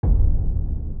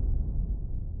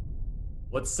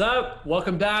What's up?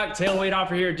 Welcome back. Taylor Wade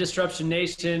Hopper here, Disruption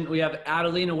Nation. We have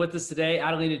Adelina with us today.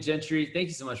 Adelina Gentry, thank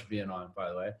you so much for being on, by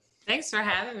the way. Thanks for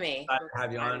having me. Glad to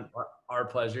have you on. Our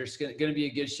pleasure. It's going to be a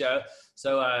good show.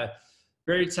 So,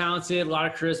 very talented, a lot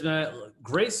of charisma,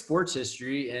 great sports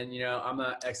history, and I'm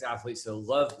an ex-athlete, so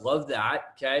love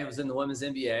that. Okay, I was in the women's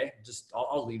NBA.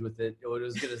 I'll lead with it. It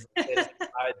was good as a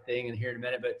side thing in here in a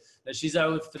minute, but she's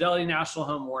with Fidelity National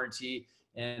Home Warranty.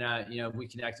 And we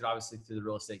connected obviously through the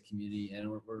real estate community, and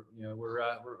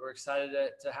we're excited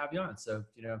to have you on. So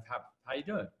how you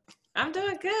doing? I'm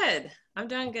doing good.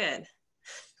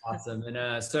 Awesome.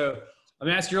 And so I'm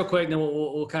gonna ask you real quick, and then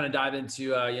we'll kind of dive into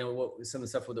some of the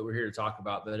stuff that we're here to talk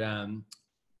about. But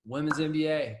women's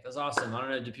NBA, that's awesome. I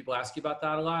don't know, do people ask you about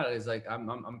that a lot? It's like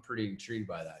I'm pretty intrigued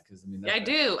by that because I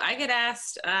do. I get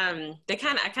asked. I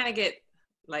kind of get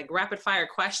like rapid fire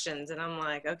questions, and I'm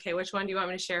like, okay, which one do you want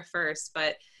me to share first?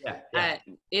 But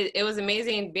it was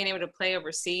amazing being able to play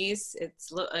overseas.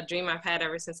 It's a dream I've had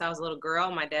ever since I was a little girl.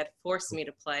 My dad forced me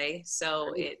to play,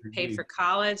 so it paid for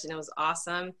college, and it was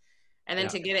awesome. And then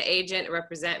to get an agent to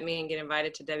represent me and get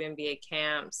invited to WNBA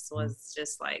camps was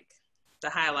just like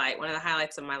one of the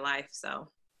highlights of my life. So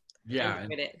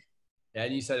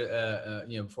and you said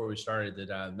before we started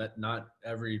that not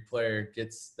every player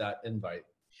gets that invite.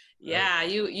 Yeah,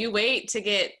 you wait to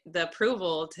get the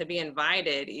approval to be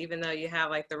invited, even though you have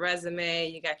like the resume,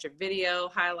 you got your video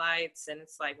highlights, and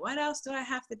it's like, what else do I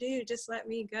have to do? Just let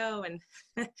me go and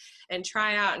and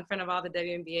try out in front of all the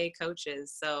WNBA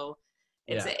coaches. So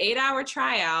it's an 8-hour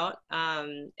tryout,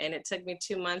 and it took me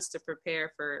 2 months to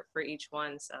prepare for each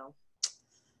one. So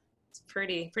it's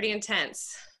pretty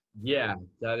intense. Yeah,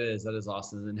 that is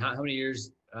awesome. And how many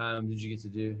years did you get to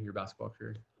do your basketball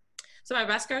career? So my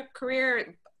basketball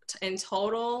career in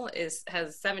total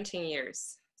has 17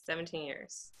 years. That's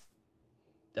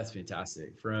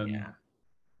fantastic. From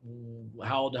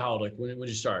how old? Like when did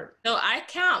you start? So I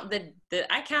count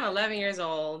I count 11 years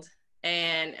old,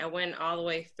 and I went all the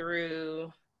way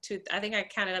through I think I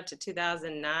counted up to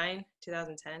 2009,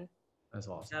 2010. That's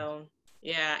awesome. So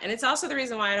yeah, and it's also the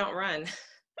reason why I don't run.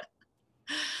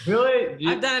 Really?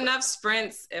 I've done enough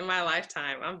sprints in my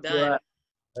lifetime. I'm done. Yeah.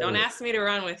 Don't ask me to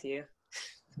run with you.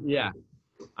 Yeah,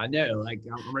 I know. Like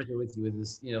I'm right there with you with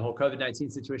this, whole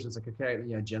COVID-19 situation. It's like, okay,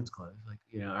 gym's closed. Like,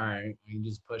 all right, you can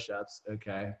just push ups.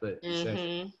 Okay. But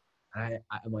I'm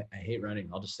like, I hate running.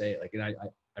 I'll just say it. Like, and I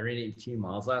ran 18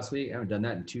 miles last week. I haven't done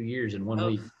that in 2 years in 1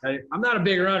 week. I'm not a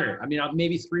big runner. I mean,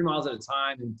 maybe 3 miles at a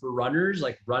time. And for runners,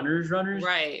 like runners.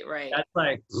 Right. That's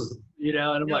like, and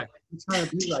I'm like, I'm trying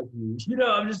to be like you.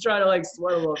 I'm just trying to like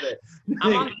sweat a little bit.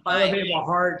 I'm I elevate my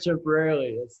heart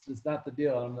temporarily. It's not the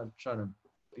deal. I'm not trying to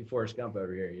be Forrest Gump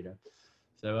over here,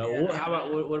 So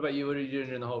what about you? What are you doing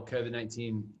during the whole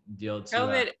COVID-19 deal?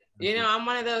 COVID, I'm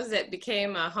one of those that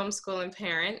became a homeschooling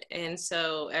parent. And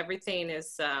so everything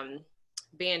is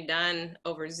being done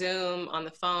over Zoom, on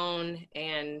the phone,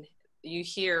 and you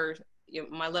hear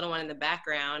my little one in the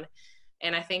background.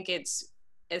 And I think it's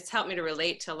helped me to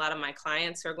relate to a lot of my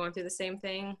clients who are going through the same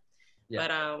thing. Yeah.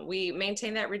 But we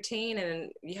maintain that routine,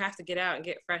 and you have to get out and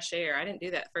get fresh air. I didn't do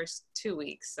that first 2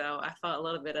 weeks, so I felt a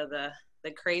little bit of the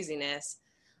craziness.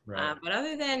 Right. But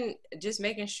other than just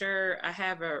making sure I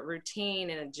have a routine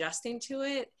and adjusting to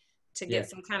it to get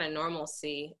some kind of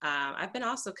normalcy, I've been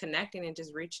also connecting and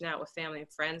just reaching out with family and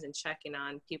friends and checking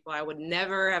on people I would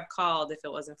never have called if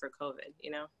it wasn't for COVID,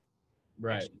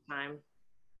 Right. Time.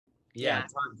 Yeah.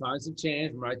 Times have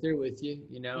changed. I'm right there with you,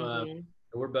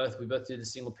 we both do the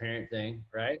single parent thing,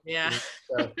 right? Yeah.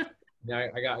 So, I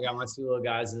got my 2 little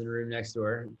guys in the room next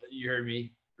door. You heard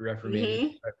me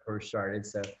referee right before we started.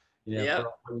 So, for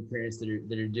all the parents that are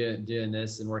doing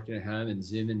this and working at home and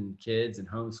Zooming kids and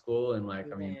homeschool and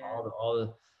all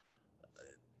the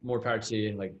more power to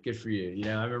you. Like, good for you.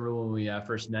 I remember when we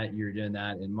first met, you were doing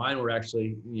that, and mine were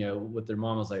actually, with their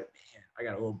mom, was like, man, I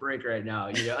got a little break right now.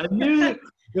 I knew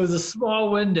it was a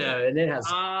small window, and it has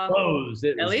closed.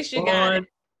 At least you got it.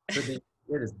 It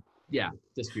is,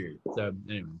 disappeared. So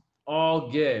anyway, all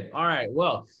good. All right.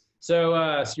 Well, so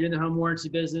you're in the home warranty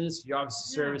business. You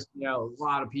obviously service a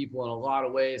lot of people in a lot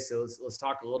of ways. So let's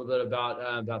talk a little bit about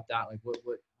that. Like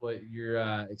what you're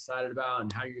excited about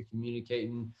and how you're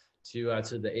communicating to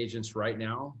the agents right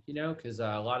now. Because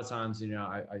a lot of times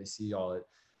I see y'all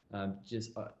at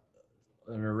just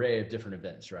an array of different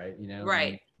events, right?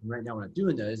 Right. Right now we're not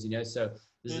doing those, so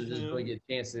this is a really good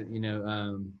chance to,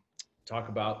 talk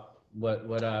about what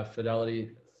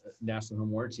Fidelity National Home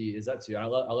Warranty is up to. I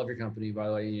love your company, by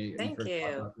the way. Thank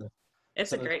you.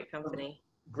 It's a great company.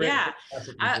 Great.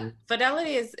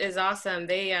 Fidelity is awesome.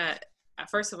 They,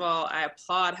 first of all, I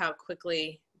applaud how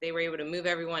quickly they were able to move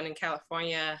everyone in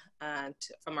California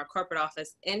from our corporate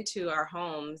office into our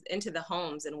homes, into the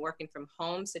homes and working from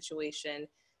home situation,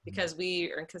 because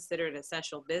we are considered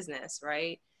essential business,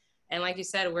 right? And like you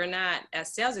said, we're not,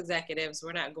 as sales executives,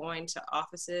 we're not going to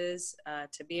offices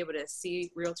to be able to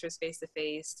see realtors face to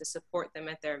face, to support them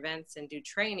at their events and do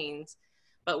trainings,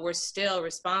 but we're still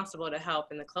responsible to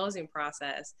help in the closing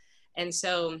process. And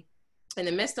so in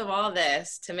the midst of all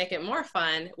this, to make it more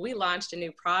fun, we launched a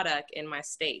new product in my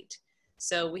state.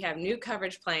 So we have new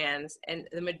coverage plans, and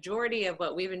the majority of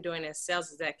what we've been doing as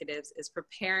sales executives is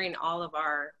preparing all of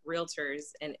our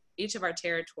realtors in each of our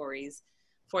territories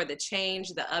for the change,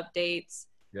 the updates,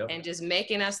 and just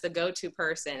making us the go-to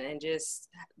person, and just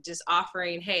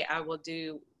offering, hey, I'll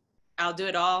do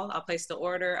it all. I'll place the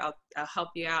order. I'll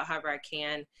help you out however I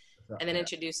can. And then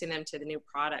introducing them to the new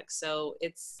product. So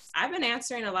I've been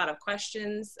answering a lot of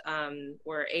questions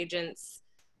where agents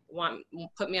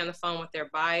put me on the phone with their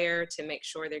buyer to make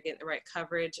sure they're getting the right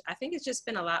coverage. I think it's just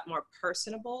been a lot more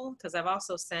personable, because I've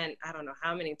also sent, I don't know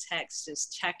how many texts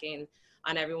just checking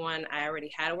on everyone I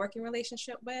already had a working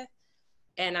relationship with.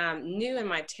 And I'm new in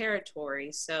my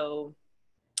territory. So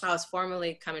I was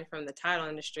formerly coming from the title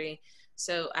industry.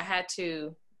 So I had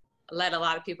to let a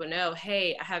lot of people know,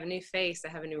 hey, I have a new face, I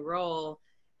have a new role,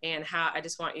 and I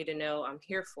just want you to know I'm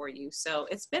here for you. So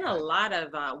it's been a lot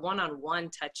of one-on-one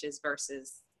touches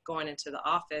versus going into the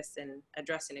office and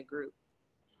addressing a group.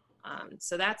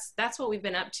 So that's what we've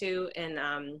been up to.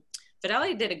 And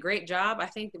Fidelity did a great job. I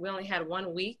think we only had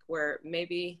 1 week where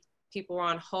maybe people were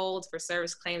on hold for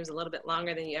service claims a little bit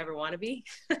longer than you ever want to be.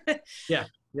 Yeah.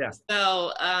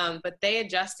 So, but they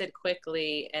adjusted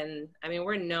quickly, and I mean,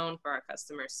 we're known for our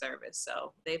customer service.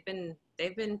 So they've been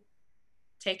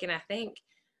taking, I think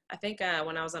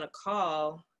when I was on a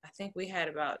call, I think we had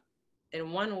about,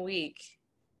 in 1 week,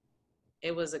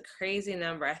 it was a crazy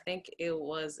number. I think it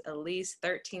was at least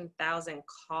 13,000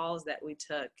 calls that we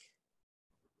took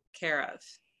care of.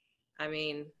 I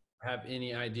mean, have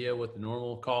any idea what the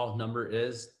normal call number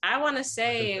is? I want to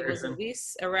say it was at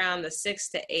least around the 6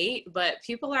 to 8, but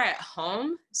people are at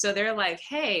home, so they're like,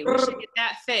 hey, we should get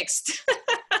that fixed.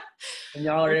 And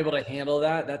y'all are able to handle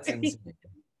that? That's insane.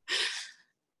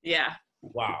 Yeah.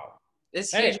 Wow.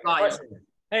 It's huge volume.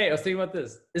 Hey, I was thinking about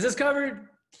this. Is this covered?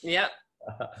 Yep.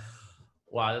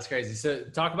 Wow, that's crazy. So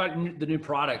talk about the new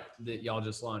product that y'all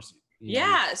just launched.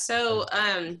 Yeah, so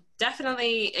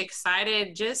definitely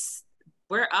excited.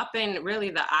 We're upping really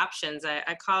the options.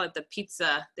 I call it the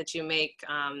pizza that you make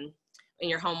in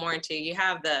your home warranty. You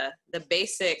have the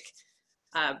basic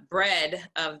bread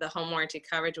of the home warranty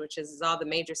coverage, which is all the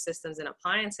major systems and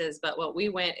appliances. But what we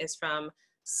went is from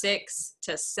 6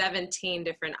 to 17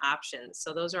 different options.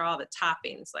 So those are all the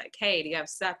toppings. Like, hey, do you have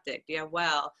septic? Do you have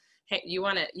well? Hey, you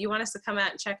want us to come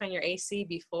out and check on your AC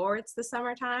before it's the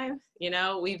summertime? You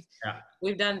know, we've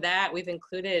done that. We've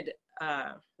included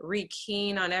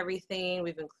rekeying on everything.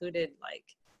 We've included like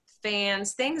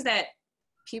fans, things that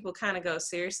people kind of go,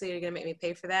 seriously, you're gonna make me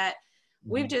pay for that?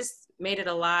 Mm-hmm. We've just made it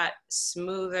a lot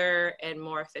smoother and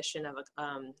more efficient of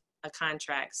a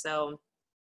contract. So,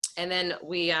 and then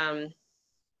we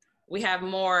have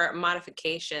more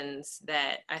modifications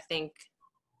that I think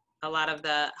a lot of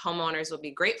the homeowners will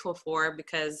be grateful for,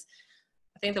 because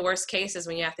I think the worst case is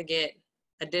when you have to get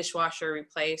a dishwasher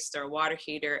replaced or a water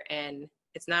heater and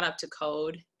it's not up to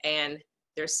code and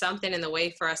there's something in the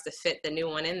way for us to fit the new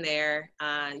one in there.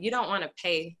 You don't want to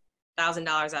pay $1,000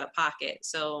 out of pocket.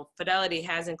 So Fidelity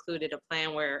has included a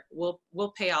plan where we'll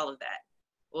pay all of that.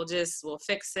 We'll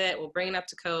fix it, we'll bring it up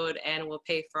to code, and we'll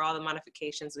pay for all the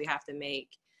modifications we have to make.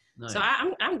 Nice. So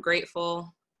I'm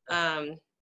grateful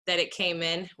that it came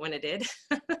in when it did.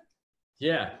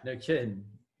 Yeah, no kidding.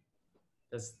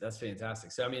 That's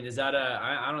fantastic. So I mean, is that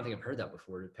I don't think I've heard that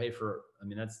before. To pay for, I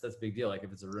mean, that's a big deal. Like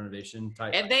if it's a renovation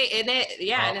type. And it's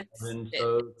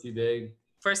too big.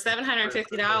 For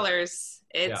 $750,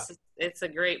 it's a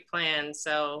great plan.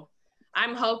 So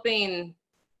I'm hoping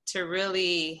to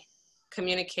really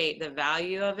communicate the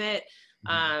value of it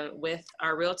with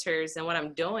our realtors. And what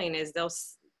I'm doing is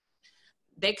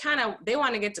they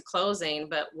want to get to closing,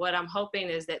 but what I'm hoping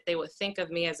is that they would think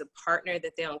of me as a partner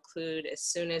that they'll include as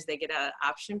soon as they get out of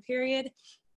option period.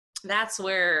 That's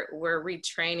where we're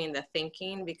retraining the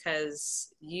thinking,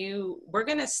 because we're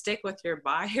going to stick with your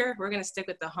buyer. We're going to stick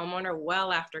with the homeowner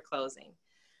well after closing.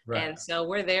 Right. And so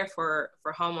we're there for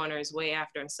homeowners way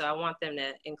after. And so I want them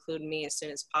to include me as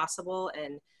soon as possible.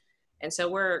 And so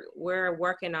we're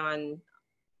working on,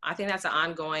 I think that's an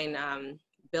ongoing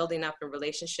building up a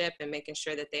relationship and making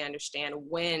sure that they understand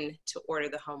when to order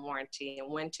the home warranty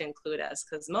and when to include us,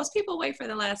 because most people wait for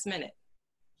the last minute.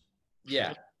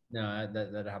 Yeah, No,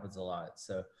 that happens a lot.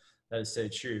 So that is so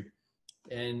true.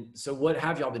 And so what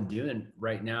have y'all been doing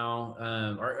right now?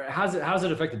 Or how's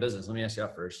it affect the business? Let me ask you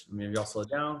that first. I mean, have y'all slowed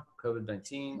down,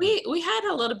 COVID-19? We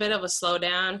had a little bit of a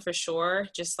slowdown for sure,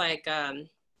 just like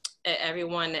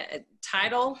everyone.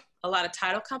 A lot of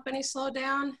title companies slowed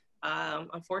down.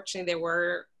 Unfortunately,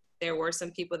 there were some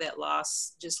people that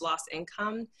lost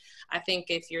income. I think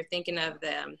if you're thinking of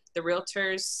the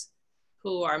realtors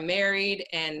who are married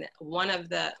and one of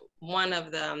the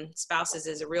spouses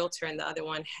is a realtor and the other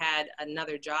one had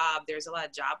another job, there's a lot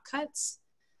of job cuts.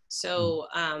 So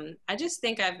I just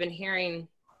think I've been hearing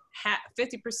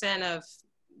 50% of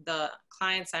the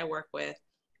clients I work with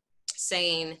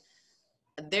saying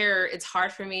it's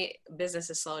hard for me,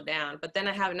 business is slowed down. But then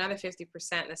I have another 50%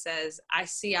 that says I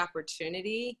see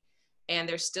opportunity and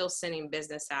they're still sending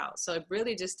business out. So it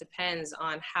really just depends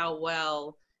on how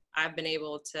well I've been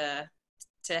able to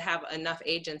have enough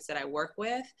agents that I work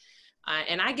with.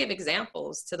 And I give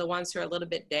examples to the ones who are a little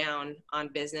bit down on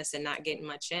business and not getting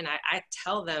much in. I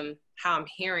tell them how I'm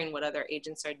hearing what other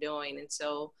agents are doing. And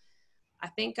so I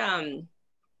think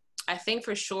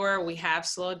for sure we have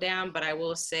slowed down, but I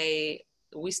will say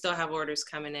we still have orders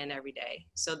coming in every day.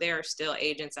 So there are still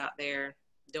agents out there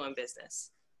doing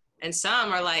business. And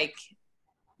some are like,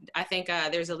 I think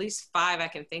there's at least 5 I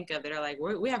can think of that are like,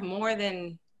 we have more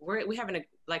than, we haven't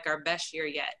like our best year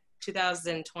yet.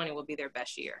 2020 will be their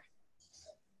best year.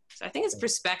 So I think it's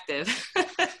perspective.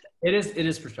 It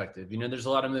is perspective. You know, there's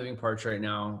a lot of moving parts right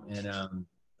now. And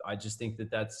I just think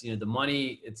that's, you know, the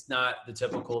money, it's not the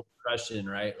typical depression,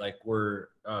 right? Like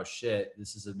oh shit,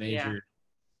 this is a major,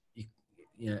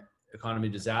 economy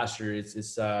disaster. It's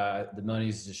the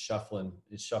money's just shuffling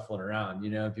around, you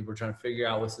know, people are trying to figure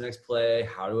out what's the next play,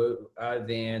 how do I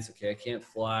advance? Okay, I can't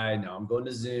fly. Now I'm going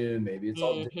to Zoom. Maybe it's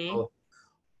all digital.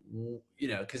 You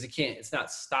know, because it's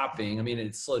not stopping. I mean,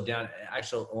 it's slowed down.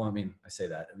 Actually, well, I mean, I say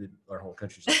that. I mean, our whole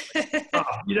country's like, oh,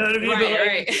 you know what I mean?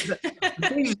 Right.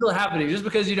 Things are still happening. Just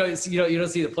because you don't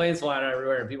see the planes flying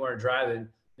everywhere and people aren't driving.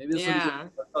 Maybe this will be good.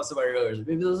 I'll tell somebody earlier.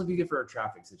 Maybe this will be good for a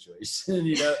traffic situation.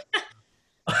 You know.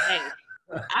 Hey,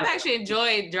 I've actually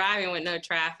enjoyed driving with no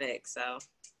traffic. So.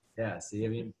 Yeah. See, I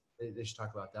mean, they should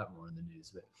talk about that more in the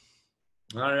news, but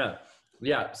I don't know.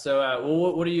 Yeah. So,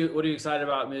 what are you excited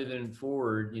about moving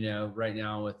forward? You know, right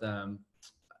now with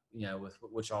with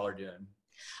what y'all are doing.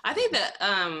 I think that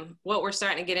what we're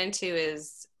starting to get into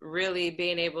is really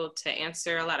being able to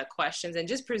answer a lot of questions and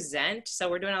just present. So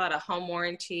we're doing a lot of home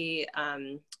warranty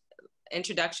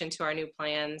introduction to our new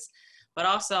plans, but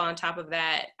also on top of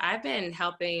that, I've been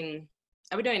doing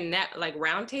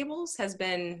roundtables has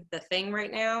been the thing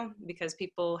right now because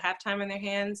people have time on their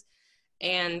hands.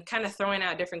 And kind of throwing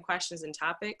out different questions and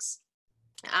topics.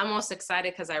 I'm most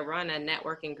excited because I run a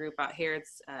networking group out here.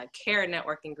 It's a CARE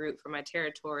networking group for my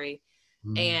territory.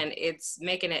 And it's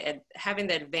having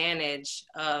the advantage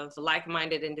of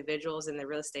like-minded individuals in the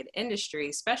real estate industry,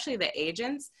 especially the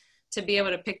agents, to be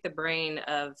able to pick the brain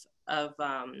of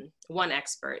one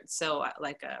expert. So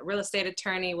like a real estate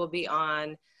attorney will be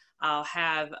on, I'll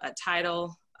have a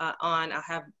title on, I'll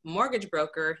have mortgage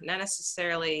broker, not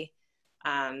necessarily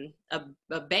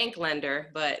a bank lender,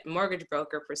 but mortgage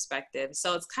broker perspective.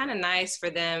 So it's kind of nice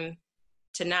for them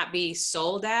to not be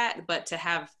sold at, but to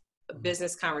have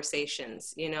business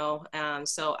conversations, you know?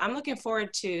 So I'm looking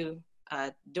forward to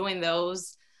doing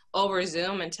those over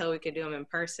Zoom until we could do them in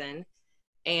person,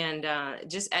 and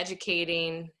just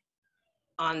educating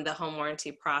on the home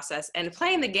warranty process and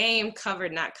playing the game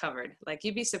covered, not covered. Like,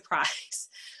 you'd be surprised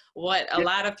what a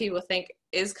lot of people think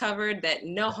is covered, that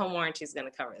no home warranty is going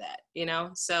to cover that, you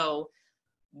know? So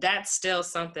that's still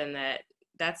something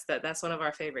that's one of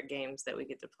our favorite games that we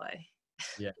get to play.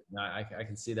 Yeah, no, I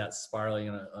can see that spiraling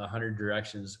in 100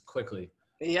 directions quickly.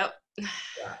 Yep.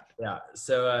 Yeah.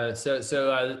 So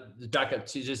back up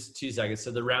to just 2 seconds.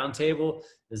 So the round table,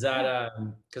 is that,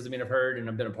 cause I mean, I've heard, and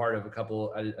I've been a part of a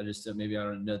couple, I just, maybe I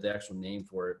don't know the actual name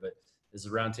for it, but is the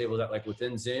round table that like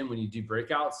within Zoom when you do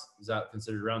breakouts, is that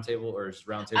considered round table, or is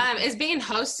round table? It's being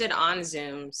hosted on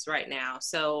Zooms right now.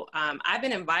 So I've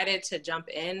been invited to jump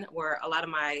in where a lot of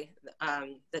my,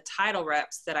 the title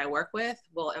reps that I work with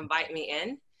will invite me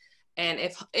in. And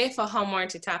if a home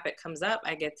warranty topic comes up,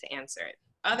 I get to answer it.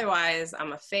 Otherwise,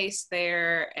 I'm a face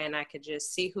there and I could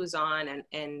just see who's on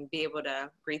and be able to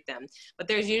greet them. But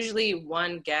there's usually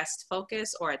one guest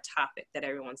focus or a topic that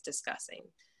everyone's discussing.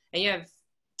 And you have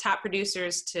top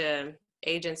producers to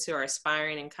agents who are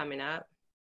aspiring and coming up.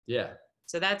 Yeah.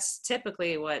 So that's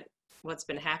typically what's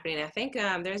been happening. I think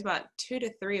there's about 2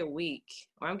 to 3 a week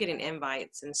where I'm getting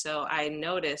invites. And so I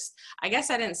noticed, I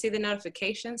guess I didn't see the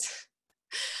notifications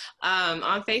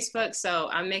on Facebook. So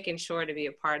I'm making sure to be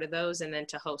a part of those and then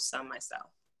to host some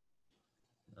myself.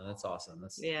 Oh, that's awesome.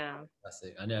 Yeah.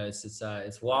 I know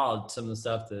it's wild, some of the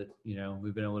stuff that,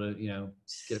 we've been able to,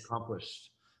 get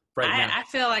accomplished right now. I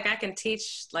feel like I can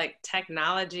teach like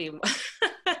technology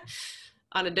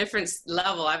on a different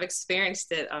level. I've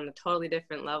experienced it on a totally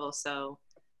different level. So,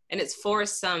 and it's for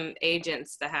some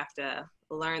agents that have to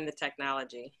learn the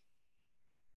technology.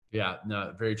 Yeah,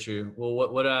 no, very true. Well,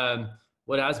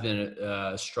 what has been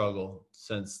a struggle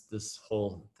since this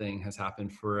whole thing has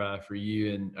happened for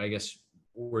you, and I guess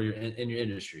where you're in your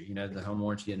industry, the home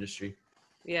warranty industry?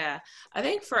 Yeah, I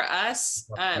think for us,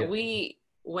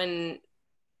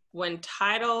 when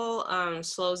title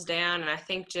slows down, and I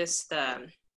think just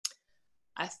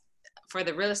for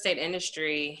the real estate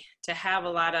industry to have a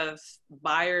lot of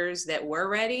buyers that were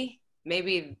ready,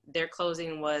 maybe their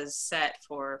closing was set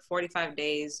for 45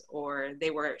 days or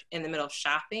they were in the middle of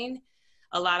shopping,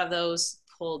 a lot of those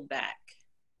pulled back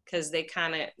because they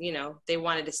kind of, they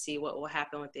wanted to see what will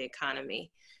happen with the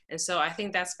economy. And so I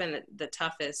think that's been the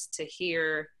toughest to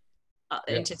hear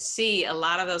and to see a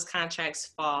lot of those contracts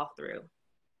fall through.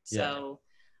 So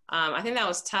I think that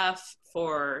was tough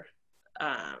for,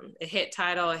 it hit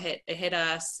title, it hit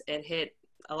us, it hit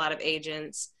a lot of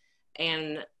agents.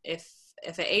 And if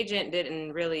an agent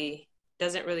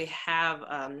doesn't really have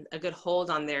a good hold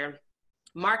on their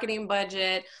marketing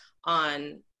budget,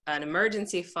 on an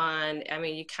emergency fund, I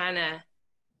mean, you kind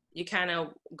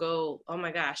of go, oh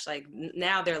my gosh, like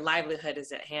now their livelihood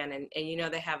is at hand, and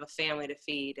they have a family to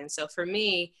feed. And so for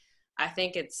me, I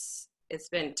think it's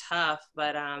been tough,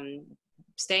 but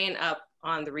staying up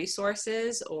on the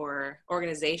resources or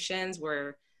organizations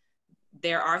where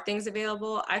there are things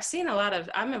available.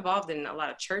 I'm involved in a lot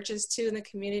of churches too in the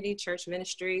community, church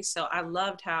ministry. So I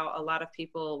loved how a lot of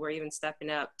people were even stepping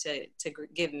up to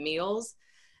give meals.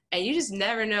 And you just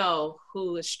never know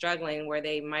who is struggling where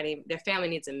their family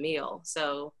needs a meal.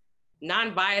 So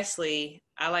non-biasedly,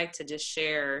 I like to just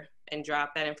share and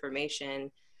drop that information.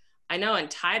 I know in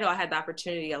title, I had the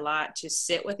opportunity a lot to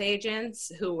sit with agents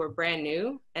who were brand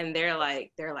new, and they're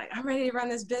like, I'm ready to run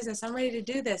this business. I'm ready to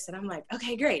do this. And I'm like,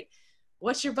 okay, great.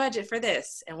 What's your budget for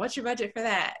this? And what's your budget for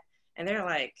that? And they're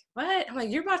like, what? I'm like,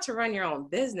 you're about to run your own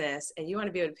business and you want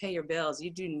to be able to pay your bills.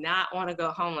 You do not want to go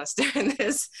homeless during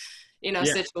this,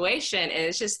 situation. And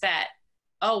it's just that,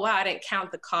 oh, wow, I didn't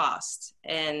count the cost.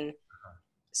 And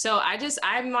so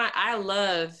I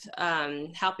love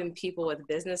helping people with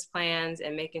business plans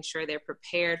and making sure they're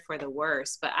prepared for the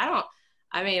worst. But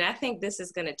I think this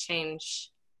is going to change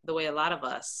the way a lot of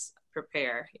us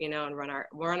prepare, and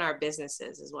run our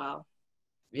businesses as well.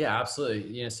 Yeah,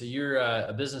 absolutely. So you're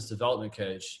a business development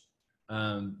coach.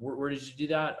 Where did you do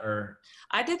that? Or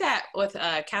I did that with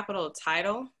Capital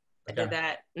Title. Okay. I did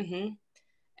that. Mm-hmm.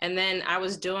 And then I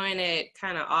was doing it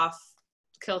kind of off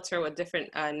kilter with different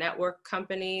network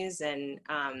companies. And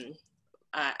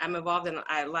I'm involved in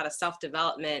a lot of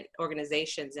self-development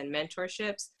organizations and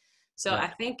mentorships. So I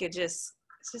think it's just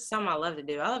something I love to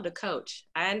do. I love to coach.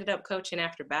 I ended up coaching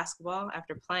after basketball,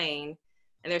 after playing.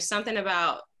 And there's something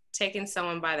about taking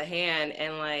someone by the hand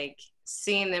and like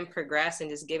seeing them progress and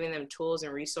just giving them tools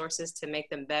and resources to make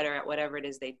them better at whatever it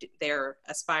is they're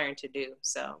aspiring to do.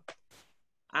 So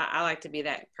I like to be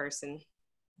that person.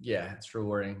 Yeah, it's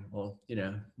rewarding. Well,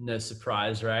 no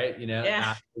surprise, right?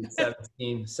 Yeah.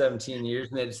 17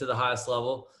 years, made it to the highest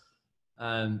level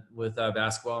with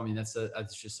basketball. I mean, that's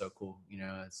just so cool.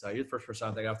 You're the first person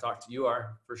I think I've talked to. You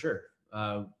are for sure.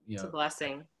 It's a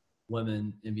blessing.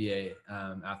 Women NBA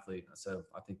athlete. So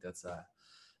I think that's an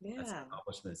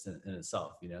accomplishment in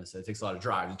itself, so it takes a lot of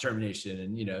drive, determination,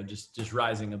 and, just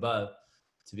rising above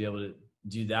to be able to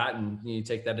do that. And you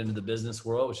take that into the business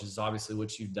world, which is obviously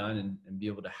what you've done, and be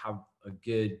able to have a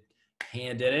good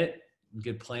hand in it,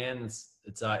 good plan. It's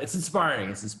inspiring.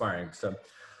 It's inspiring. So,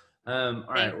 all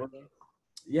right. Well,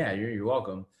 yeah, you're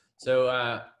welcome. So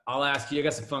I'll ask you, I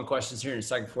got some fun questions here in a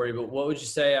second for you, but what would you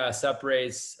say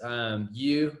separates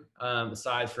you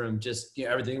aside from just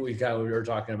everything we were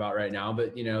talking about right now,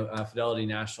 but Fidelity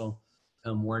National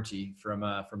Warranty from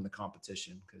the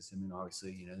competition? Because I mean,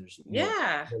 obviously, there's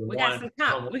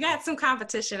we got some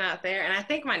competition out there, and I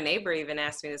think my neighbor even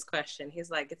asked me this question. He's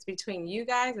like, it's between you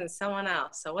guys and someone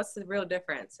else. So what's the real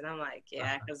difference? And I'm like,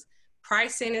 yeah, because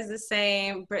pricing is the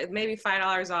same, maybe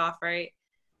 $5 off, right?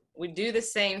 We do the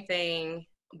same thing,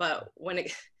 but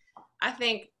I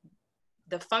think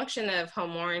the function of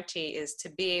home warranty is to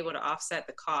be able to offset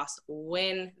the cost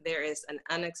when there is an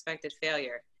unexpected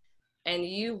failure. And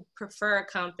you prefer a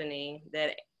company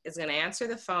that is going to answer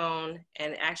the phone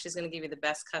and actually is going to give you the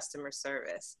best customer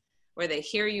service, where they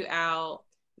hear you out,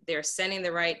 they're sending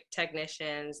the right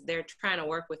technicians, they're trying to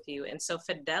work with you. And so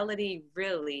Fidelity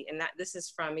really, and that this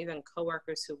is from even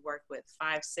coworkers who work with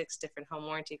 5, 6 different home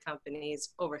warranty companies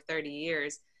over 30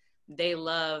 years, they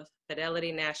love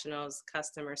Fidelity National's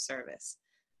customer service.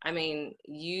 I mean,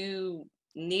 you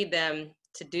need them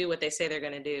to do what they say they're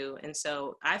going to do. And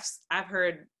so I've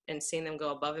heard and seen them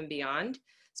go above and beyond,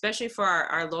 especially for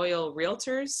our loyal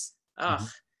realtors. Mm-hmm.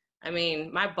 I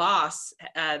mean, my boss,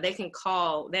 they can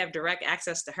call, they have direct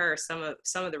access to her, some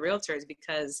of the realtors,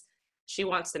 because she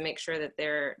wants to make sure that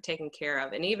they're taken care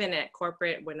of. And even at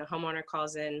corporate, when a homeowner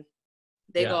calls in,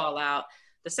 they go all out.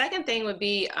 The second thing would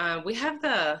be, we have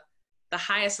the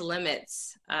highest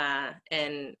limits.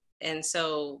 And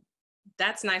so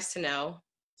that's nice to know.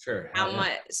 Sure. How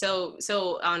much, so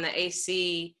on the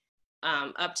AC,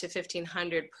 up to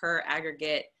 1,500 per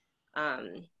aggregate,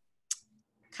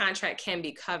 contract can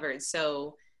be covered.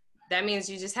 So that means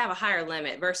you just have a higher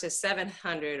limit versus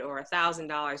 $700 or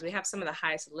 $1,000. We have some of the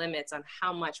highest limits on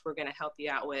how much we're going to help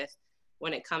you out with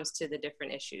when it comes to the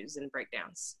different issues and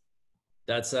breakdowns.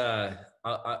 That's I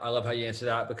love how you answer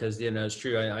that, because it's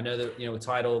true. I know that with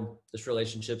title, this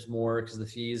relationship's more because the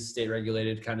fees state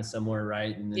regulated, kind of similar,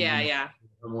 right? And then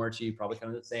home warranty probably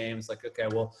kind of the same. It's like, okay,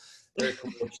 well, they're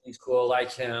cool, she's cool,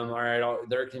 like him. All right,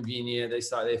 they're convenient.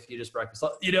 They feed us breakfast.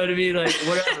 You know what I mean? Like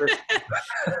whatever.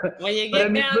 When you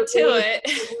get down to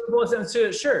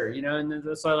it, sure. And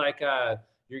that's why like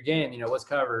your game. What's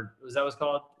covered? Was that what's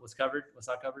called? What's covered? What's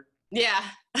not covered? Yeah.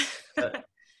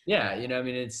 Yeah, I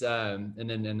mean it's and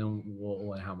then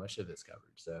we'll how much of it's covered.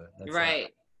 So that's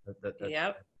right.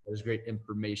 That was great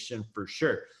information for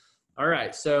sure. All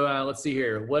right, so let's see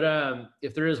here. What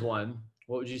if there is one?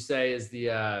 What would you say is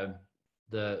the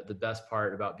best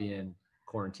part about being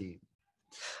quarantined?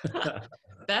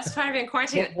 Best part of being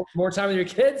quarantined? More time with your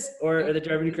kids, or are they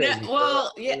driving you crazy?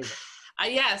 Well, yeah,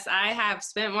 yes, I have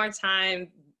spent more time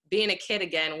being a kid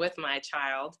again with my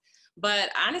child. But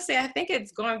honestly, I think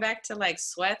it's going back to like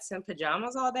sweats and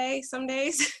pajamas all day some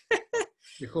days.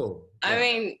 You're cool. Yeah. I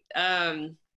mean,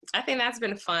 I think that's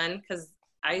been fun because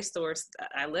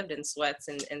I lived in sweats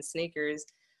and sneakers.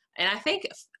 And I think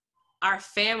our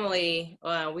family,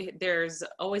 there's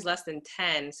always less than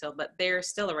 10. But they're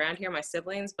still around here, my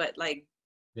siblings, but like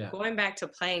going back to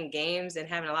playing games and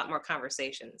having a lot more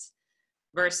conversations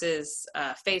versus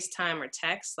FaceTime or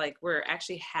text. Like we're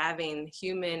actually having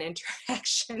human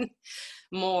interaction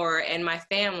more. And my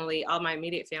family, all my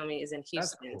immediate family is in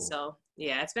Houston. Cool. So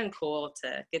yeah, it's been cool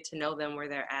to get to know them where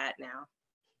they're at now.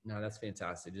 No, that's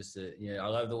fantastic. Just to, I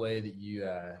love the way that you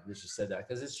just said that,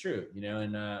 because it's true,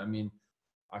 and I mean,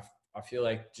 I feel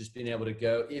like just being able to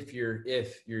go, if you're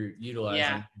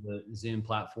utilizing the Zoom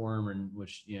platform, and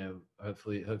which,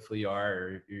 hopefully you are,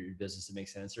 or your business to make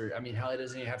sense, or, I mean, hell, it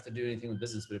doesn't even have to do anything with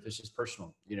business, but if it's just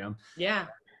personal, and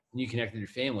you connect with your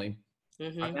family.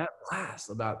 Mm-hmm. I had a blast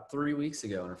about 3 weeks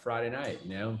ago on a Friday night,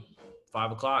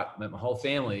 5 o'clock, met my whole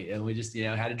family, and we just,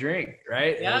 had a drink,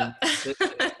 right? Yeah.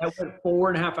 That went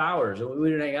 4.5 hours, and we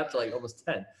didn't hang up till like almost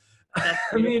 10. I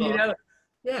mean,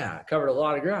 covered a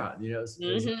lot of ground, it was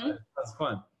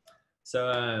fun.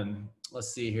 So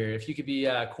let's see here. If you could be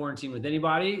quarantined with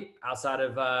anybody outside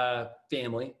of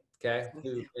family, okay?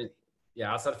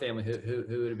 Outside of family, who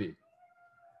would it be?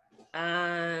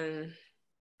 I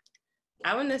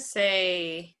want to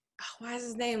say, why is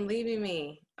his name leaving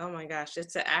me? Oh my gosh,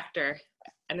 it's an actor,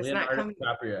 and it's not coming.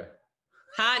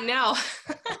 No.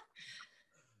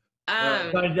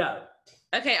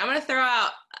 Okay, I'm gonna throw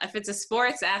out, if it's a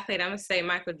sports athlete, I'm gonna say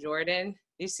Michael Jordan.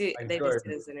 You see, they just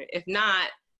did his interview. If not,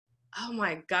 oh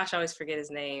my gosh, I always forget his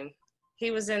name.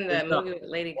 He was in the movie with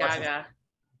Lady Gaga,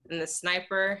 and the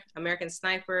Sniper, American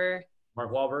Sniper.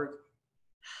 Mark Wahlberg.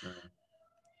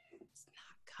 It's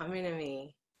not coming to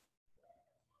me.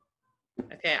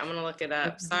 Okay, I'm gonna look it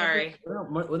up. Sorry.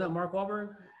 Was that Mark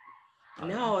Wahlberg?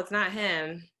 No, it's not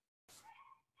him.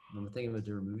 I'm thinking of a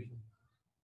different movie.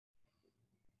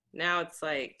 Now it's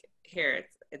like, here,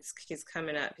 he's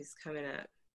coming up. He's coming up.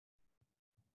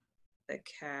 The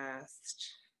cast.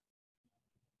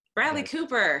 Bradley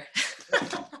Cooper.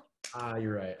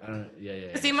 You're right. Yeah.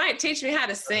 Because he might teach me how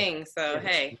to sing, so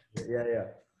hey. Yeah.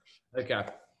 Okay.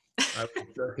 I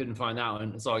couldn't find that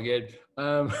one. It's all good.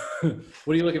 What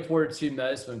are you looking forward to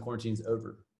most when quarantine's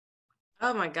over?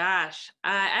 Oh my gosh.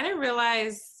 I didn't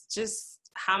realize just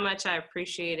how much I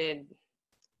appreciated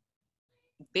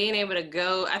being able to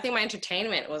go. I think my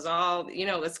entertainment was all,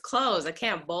 it's closed. I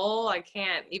can't bowl. I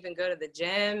can't even go to the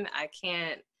gym. I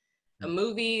can't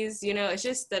movies, it's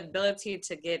just the ability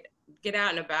to get out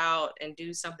and about and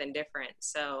do something different.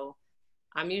 So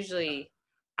I'm usually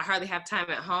I hardly have time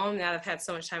at home. Now that I've had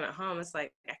so much time at home, it's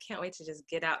like, I can't wait to just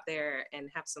get out there and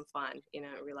have some fun, you know,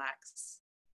 relax.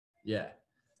 Yeah.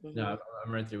 No,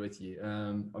 I'm right there with you.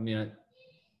 I mean,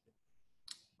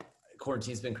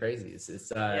 quarantine's been crazy. It's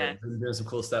been doing some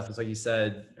cool stuff. It's like you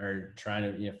said, or trying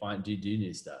to, you know, do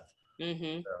new stuff.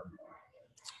 So,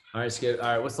 all right, Skip. All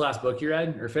right. What's the last book you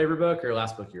read, or favorite book, or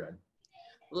last book you read?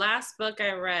 Last book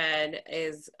I read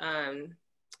is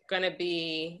going to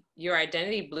be Your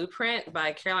Identity Blueprint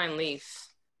by Caroline Leaf.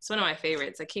 It's one of my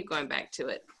favorites. I keep going back to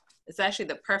it. It's actually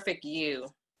the perfect you.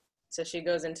 So she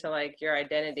goes into like your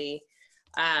identity.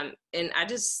 And I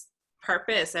just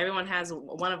purpose. Everyone has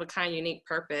one of a kind, unique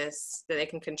purpose that they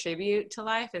can contribute to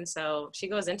life. And so she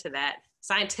goes into that,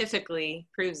 scientifically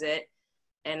proves it,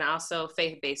 and also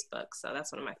faith-based books. So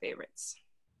that's one of my favorites.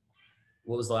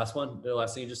 What was the last one? The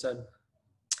last thing you just said?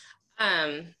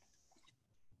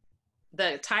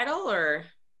 The title, or?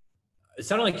 It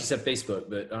sounded like you said Facebook,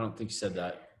 but I don't think you said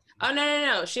that. Oh,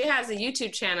 no. She has a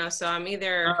YouTube channel, so I'm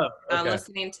either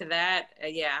listening to that.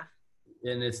 Yeah.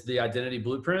 And it's the Identity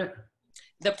Blueprint?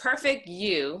 The Perfect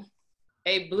You,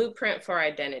 a Blueprint for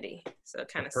Identity. So it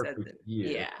kind of says it.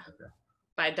 Yeah. Okay.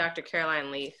 By Dr.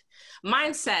 Caroline Leaf.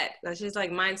 Mindset. She's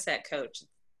like mindset coach.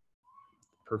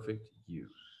 Perfect You.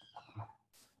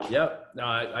 Yep. No,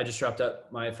 I just wrapped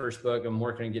up my first book. I'm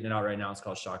working on getting it out right now. It's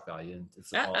called Shock Value. And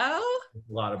it's a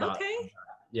lot about,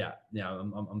 yeah,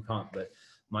 I'm pumped, but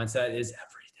mindset is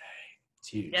every day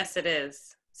too. Yes, it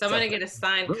is. So I'm going to get a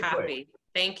signed copy. Quick.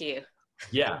 Thank you.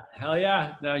 Yeah. Hell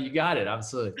yeah. No, you got it.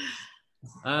 Absolutely.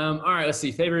 All right. Let's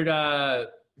see. Favorite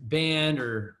band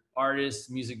or artist,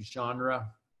 music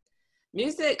genre?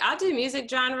 Music. I'll do music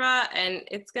genre, and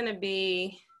it's going to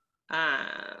be,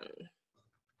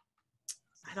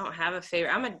 I don't have a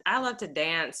favorite. I love to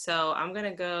dance, so I'm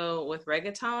gonna go with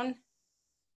reggaeton.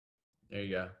 There you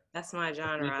go. That's my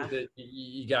genre.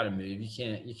 You got to move.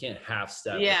 You can't half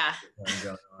step. Yeah.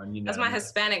 Going on, you know? That's my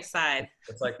Hispanic side.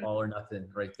 It's like all or nothing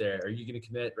right there. Are you gonna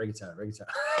commit? Reggaeton.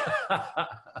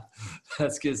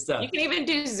 That's good stuff. You can even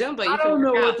do Zumba. I don't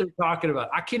know what they're talking about.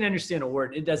 I can't understand a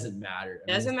word. It doesn't matter.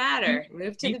 Doesn't matter.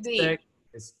 Move to the beat.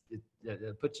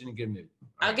 It puts you in a good mood.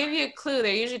 I'll give you a clue.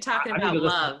 They're usually talking about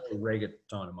love.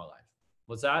 Reggaeton in my life.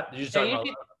 What's that?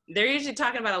 They're usually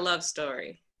talking about a love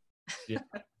story. Yeah.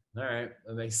 All right.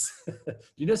 That makes.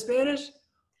 You know Spanish?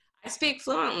 I speak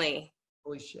fluently.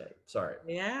 Holy shit. Sorry.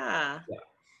 Yeah.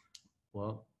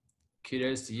 Well,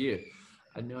 kudos to you.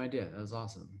 I had no idea. That was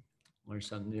awesome. Learn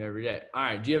something new every day. All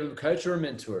right. Do you have a coach or a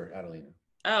mentor, Adelina?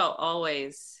 Oh,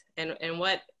 always. And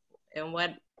what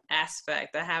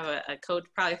aspect? I have a coach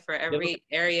probably for every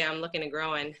area I'm looking to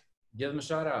grow in. Give them a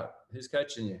shout out. Who's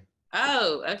coaching you?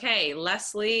 Oh, okay.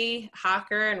 Leslie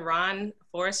Hawker and Ron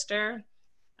Forrester.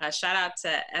 Shout out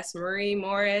to S. Marie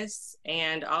Morris.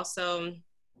 And also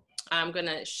I'm going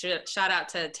to shout out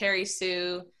to Terry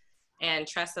Sue and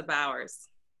Tressa Bowers.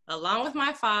 Along with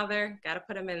my father, got to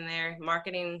put him in there,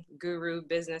 marketing guru,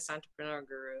 business entrepreneur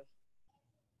guru.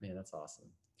 Man, that's awesome.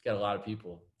 You got a lot of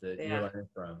people that you're learning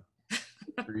from.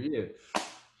 For you.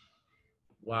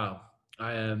 Wow.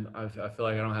 I feel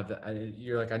like I don't have that.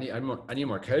 You're like, I need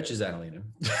more coaches, Adelina.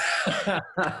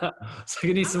 So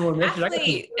I need some more mentors.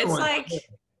 Actually,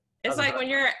 it's like when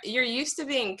you're used to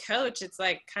being coached, it's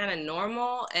like kind of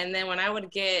normal. And then when I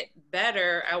would get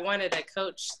better, I wanted a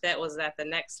coach that was at the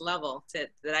next level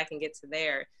that I can get to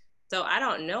there. So I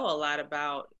don't know a lot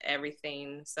about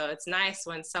everything. So it's nice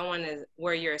when someone is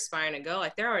where you're aspiring to go,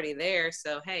 like they're already there.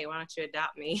 So, hey, why don't you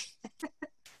adopt me?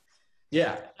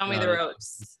 Yeah. Tell me the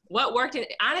ropes. What worked?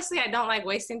 Honestly, I don't like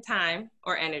wasting time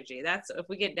or energy. That's, if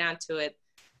we get down to it,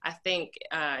 I think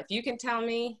if you can tell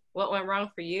me what went wrong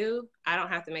for you, I don't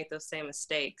have to make those same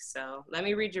mistakes. So let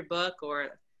me read your book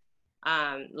or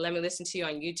let me listen to you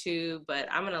on YouTube, but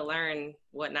I'm going to learn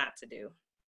what not to do.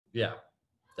 Yeah.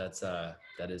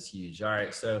 That is huge. All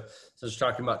right. So just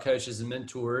talking about coaches and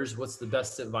mentors, what's the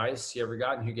best advice you ever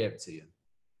got and who gave it to you?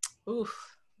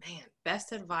 Oof, man,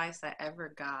 best advice I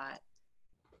ever got.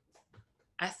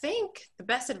 I think the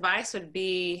best advice would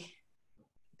be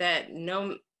that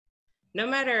no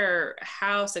matter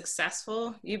how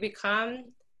successful you become,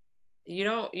 you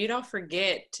don't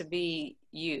forget to be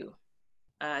you,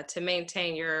 to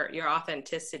maintain your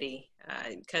authenticity,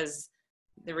 because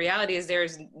the reality is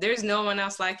there's no one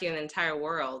else like you in the entire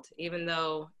world, even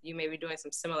though you may be doing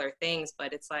some similar things,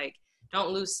 but it's like, don't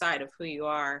lose sight of who you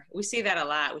are. We see that a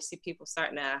lot. We see people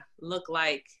starting to look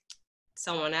like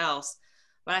someone else.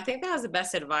 But I think that was the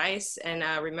best advice, and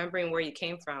remembering where you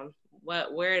came from,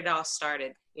 where it all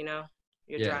started, your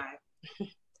drive.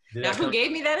 Now, who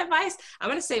gave me that advice? I'm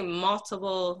going to say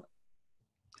multiple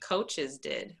coaches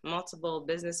did, multiple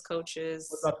business coaches.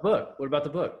 What about the book? What about the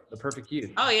book, The Perfect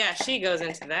You? Oh yeah, she goes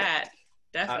into that.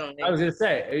 Definitely. I was gonna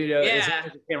say, Yeah.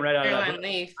 it's came right out of that Caroline book.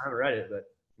 Leaf. I haven't read it, but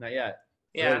not yet.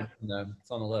 Yeah.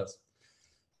 It's on the list.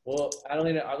 Well,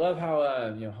 Adelina, I love how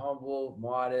humble,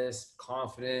 modest,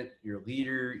 confident. You're a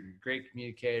leader. You're a great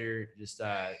communicator. Just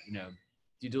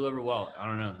you deliver well. I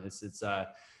don't know. It's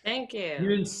Thank you.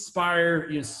 You inspire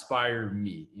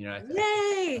me.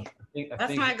 Yay!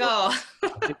 That's my goal. I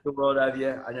think the world of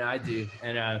you. I know I do,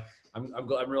 and I'm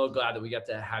real glad that we got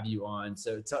to have you on.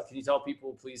 So can you tell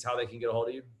people, please, how they can get a hold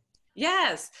of you?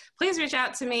 Yes, please reach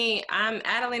out to me. I'm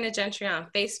Adelina Gentry on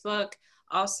Facebook.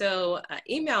 Also,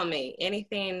 email me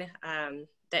anything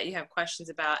that you have questions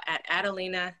about at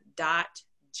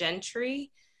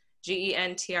adelina.gentry,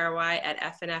 GENTRY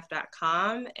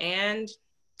 @fnf.com, and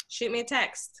shoot me a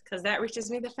text because that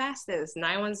reaches me the fastest,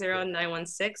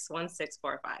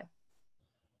 910-916-1645.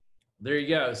 There you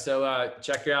go. So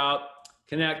check her out,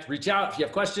 connect, reach out if you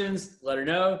have questions, let her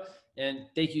know. And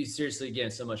thank you seriously again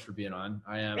so much for being on.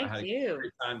 I had a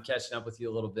great time catching up with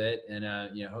you a little bit, and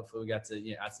hopefully we got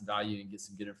to add some value and get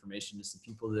some good information to some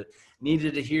people that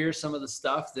needed to hear some of the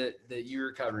stuff that you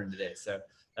were covering today. So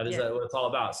that is what it's all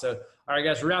about. So all right,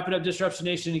 guys, we're wrapping up Disruption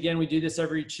Nation. Again, we do this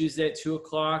every Tuesday at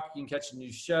 2:00. You can catch a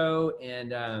new show,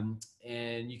 and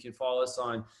you can follow us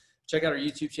on. Check out our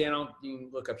YouTube channel. You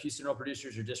can look up Houston Real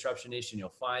Producers or Disruption Nation. You'll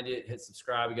find it. Hit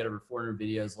subscribe. We got over 400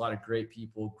 videos, a lot of great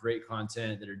people, great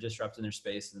content that are disrupting their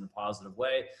space in a positive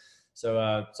way.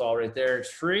 So it's all right there.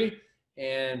 It's free.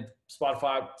 And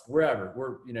Spotify, wherever.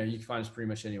 You can find us pretty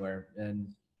much anywhere.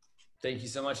 And thank you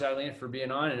so much, Adelina, for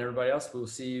being on, and everybody else. We'll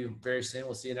see you very soon.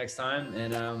 We'll see you next time.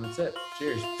 And that's it.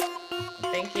 Cheers.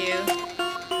 Thank you.